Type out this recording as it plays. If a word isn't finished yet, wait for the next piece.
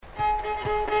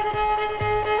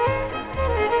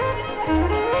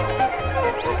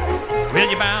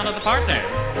you bow to the partner.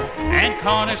 And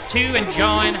corners two and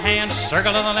join hands,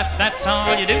 circle to the left, that's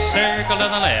all you do, circle to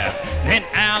the left. Then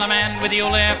Alaman with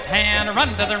your left hand, run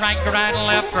to the right, go right and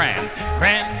left, grand.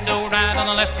 Grand, go right on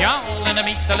the left, y'all, and to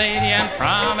meet the lady and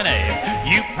promenade.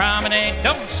 You promenade,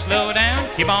 don't slow down,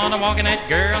 keep on walking that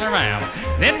girl around.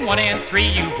 Then 1 and 3,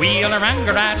 you wheel around,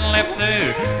 go right and left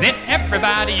through. Then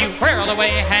everybody, you whirl away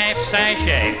half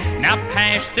sashay. Now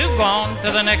pass through, go on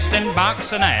to the next and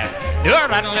box and that. Do a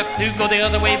right and left through, go the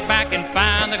other way back and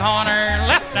find the corner.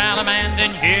 Left Alamand,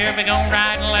 and here we go,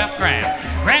 right and left, grand.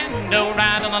 Grand, go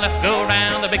right on the left, go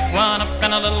round. The big one up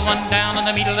and a little one down, and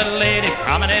to meet a little lady,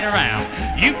 promenade around.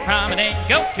 You promenade,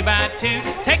 go 2 by 2,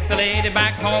 take the lady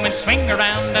back home and swing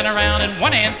around and around. And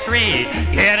 1 and 3,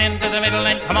 get into the middle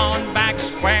and come on back,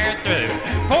 square through.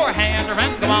 4 hands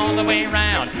around, go all the way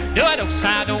around. Do it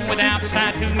side with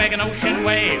outside to make an ocean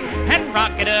wave, and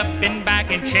rock it up and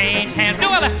back and change hands. Do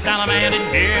a left Alamand,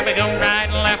 and here we go, right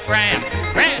and left, grand.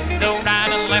 Grand, go right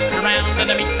and left around, and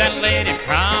to meet that lady,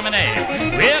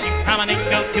 promenade. Well, you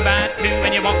promenade, go 2 by 2,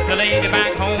 and you walk the lady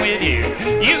back home with you.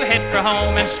 You head for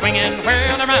home and swing and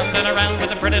whirl around and around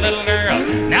with a pretty little girl.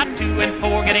 Now 2 and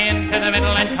 4, get into the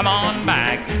middle and come on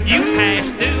back. You pass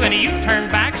through and you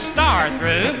turn back, star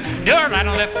through. Do a right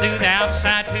and left through the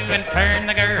outside too and turn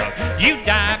the girl. You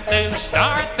dive through,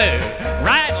 start through,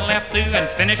 right and left through and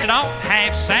finish it off,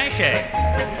 half sashay.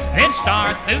 Then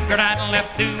start through, go right and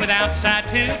left through with outside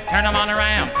two, turn them on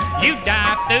around. You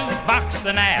dive through, box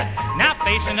and add. Now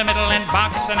face in the middle and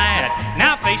box and add.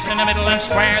 Now face in the middle and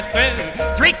square through.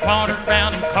 3/4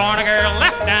 round and corner girl,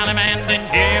 left Alamand, and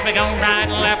here we go, right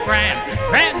and left, grand.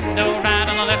 Grand, go right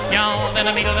on the left, y'all, then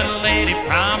I meet a little lady,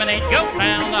 promenade, go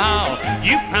round the hall.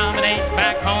 You promenade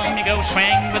back home, you go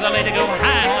swing with a lady, go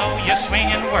high and low, you swing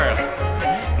and whirl.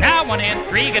 Now 1 and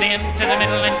 3, get into the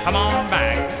middle and come on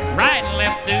back. Right and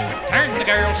left through, turn the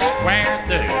girl square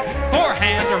through. 4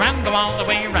 hands around, go all the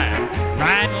way around.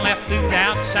 Right and left through, the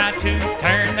outside two,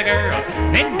 turn the girl.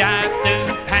 Then dive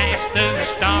through, pass through,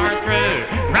 start through.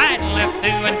 Right and left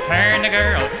through and turn the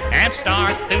girl. And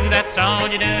start through, that's all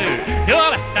you do. Do a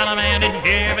left Alamand, and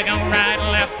here we go, right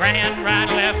and left, grand, right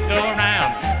and left, go around.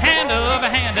 Hand over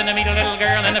hand, and to meet a little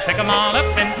girl, and to pick them all up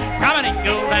and promenade,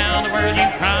 go round the world. You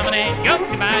promenade, go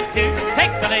 2 by 2,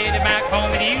 take the lady back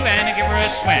home with you and give her a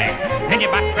swing. Then you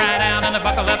back right out and a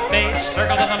buckle up bass,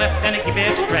 circle to the left and keep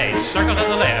it straight, circle to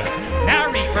the left.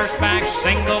 Now reverse back,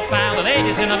 single file, the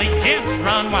ladies in the lead, gents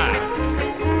run wild.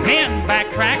 Men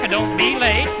backtrack, don't be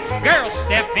late. Girls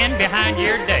step in behind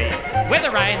your date with the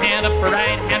right hand up, a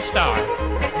right hand start.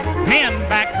 Men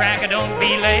backtrack, don't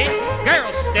be late.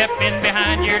 Girls step in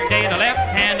behind your date, the left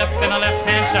hand up and a left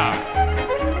hand start.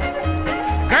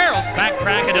 Girls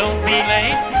backtrack, don't be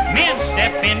late. Men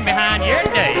step in behind your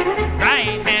date.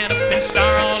 Right hand up and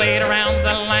star all laid around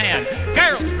the land.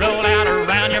 Girls roll out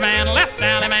around your man, left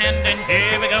Alamand, and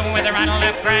here we go with the right and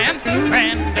left, grand.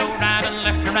 Grand, go right and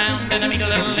left around, and I meet a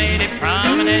little lady,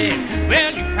 promenade.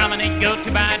 Well, you promenade, go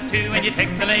 2 by 2, and you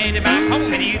take the lady back home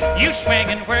with you. You swing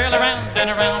and whirl around and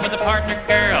around with the partner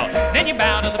girl. Then you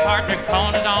bow to the partner,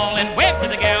 corners all, and wave to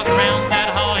the